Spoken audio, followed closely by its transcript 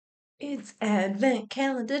It's Advent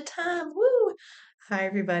calendar time. Woo! Hi,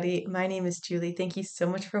 everybody. My name is Julie. Thank you so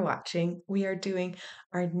much for watching. We are doing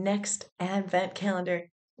our next Advent calendar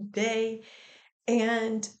day,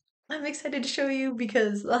 and I'm excited to show you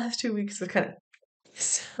because the last 2 weeks was kind of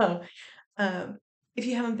so. Um, if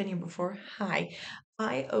you haven't been here before, hi.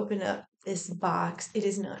 I opened up this box. It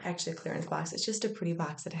is not actually a clearance box. It's just a pretty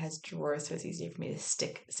box that has drawers, so it's easier for me to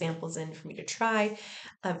stick samples in for me to try.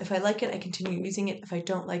 If I like it, I continue using it. If I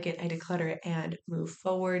don't like it, I declutter it and move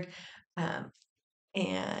forward. Um,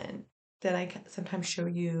 and then sometimes show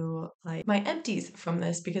you like my empties from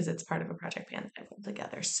this because it's part of a project pan that I pulled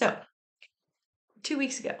together. So 2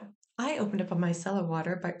 weeks ago, I opened up a micellar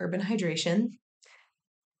water by Urban Hydration.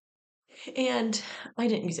 And I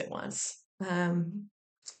didn't use it once.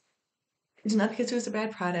 It's not because it was a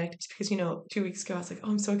bad product. It's because, 2 weeks ago I was like, oh,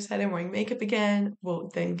 I'm so excited. I'm wearing makeup again. Well,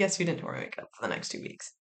 then guess who didn't wear makeup for the next 2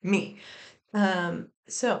 weeks? Me.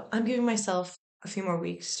 So I'm giving myself a few more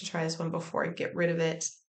weeks to try this one before I get rid of it.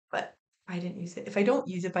 But I didn't use it. If I don't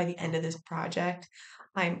use it by the end of this project,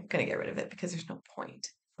 I'm gonna get rid of it because there's no point.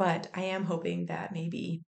 But I am hoping that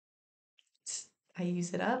maybe I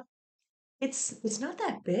use it up. It's not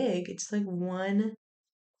that big. It's like one.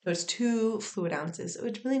 So it's 2 fluid ounces. So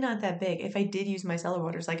it's really not that big. If I did use micellar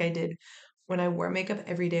waters like I did when I wore makeup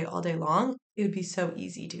every day, all day long, it would be so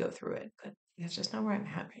easy to go through it. But that's just not where I'm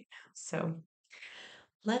at right now. So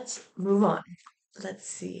let's move on. Let's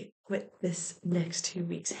see what this next 2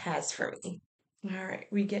 weeks has for me. All right,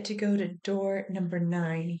 we get to go to door number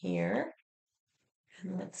 9 here.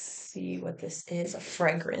 And let's see what this is, a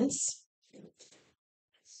fragrance.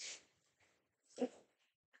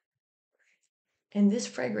 And this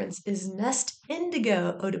fragrance is Nest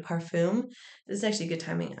Indigo Eau de Parfum. This is actually good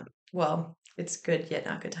timing. Well, it's good yet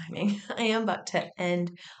not good timing. I am about to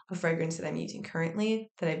end a fragrance that I'm using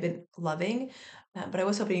currently that I've been loving, but I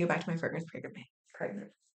was hoping to go back to my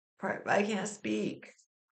I can't speak.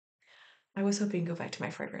 I was hoping to go back to my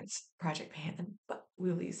fragrance project pan, but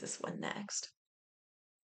we'll use this one next.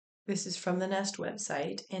 This is from the Nest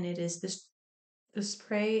website, and it is this. The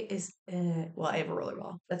spray is well, I have a roller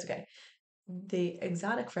ball. That's okay. The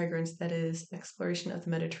exotic fragrance that is exploration of the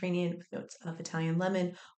Mediterranean with notes of Italian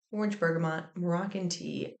lemon, orange bergamot, Moroccan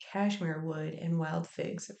tea, cashmere wood, and wild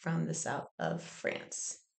figs from the south of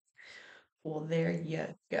France. Well, there you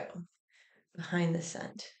go. Behind the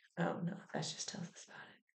scent. Oh no, that just tells us about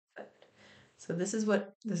it. But so this is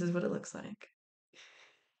what it looks like.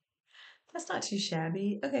 That's not too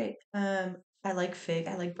shabby. Okay. I like fig.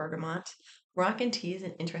 I like bergamot. Moroccan tea is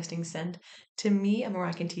an interesting scent. To me, a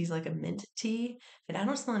Moroccan tea is like a mint tea, and I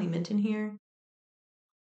don't smell any mint in here,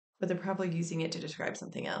 but they're probably using it to describe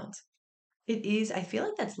something else. It is, I feel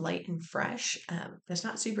like that's light and fresh. That's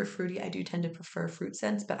not super fruity. I do tend to prefer fruit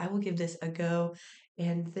scents, but I will give this a go.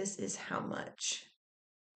 And this is how much?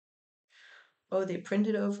 Oh, they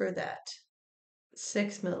printed over that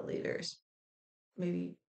 6 milliliters.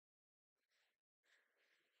 Maybe,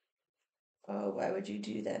 oh, why would you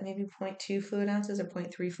do that? Maybe 0.2 fluid ounces or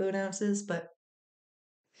 0.3 fluid ounces, but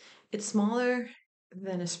it's smaller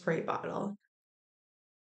than a spray bottle.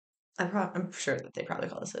 I'm sure that they probably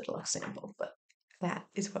call this a deluxe sample, but that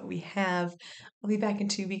is what we have. I'll be back in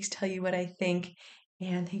 2 weeks, tell you what I think.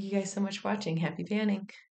 And thank you guys so much for watching. Happy panning.